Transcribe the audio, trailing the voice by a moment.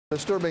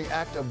Disturbing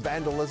act of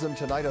vandalism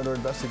tonight under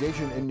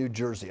investigation in New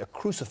Jersey. A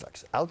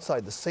crucifix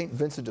outside the St.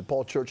 Vincent de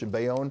Paul Church in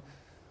Bayonne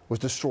was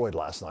destroyed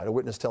last night. A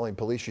witness telling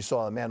police she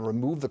saw a man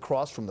remove the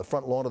cross from the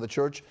front lawn of the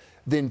church,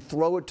 then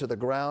throw it to the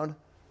ground,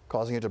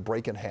 causing it to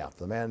break in half.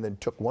 The man then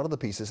took one of the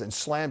pieces and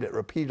slammed it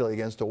repeatedly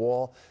against a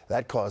wall.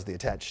 That caused the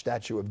attached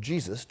statue of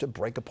Jesus to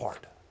break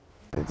apart.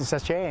 It's a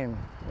shame,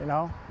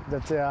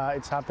 that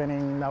it's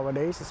happening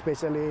nowadays,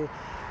 especially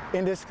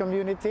in this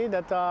community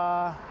that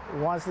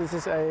once this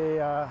is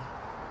a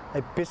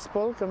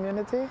peaceful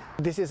community.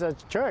 This is a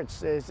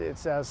church,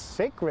 it's a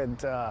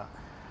sacred,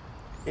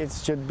 it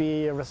should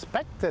be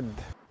respected.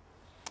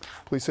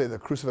 Police say the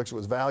crucifix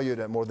was valued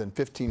at more than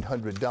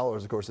 $1,500.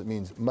 Of course, it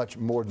means much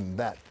more than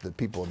that to the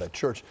people in that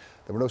church.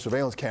 There were no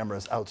surveillance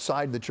cameras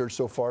outside the church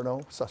so far,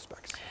 no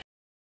suspects.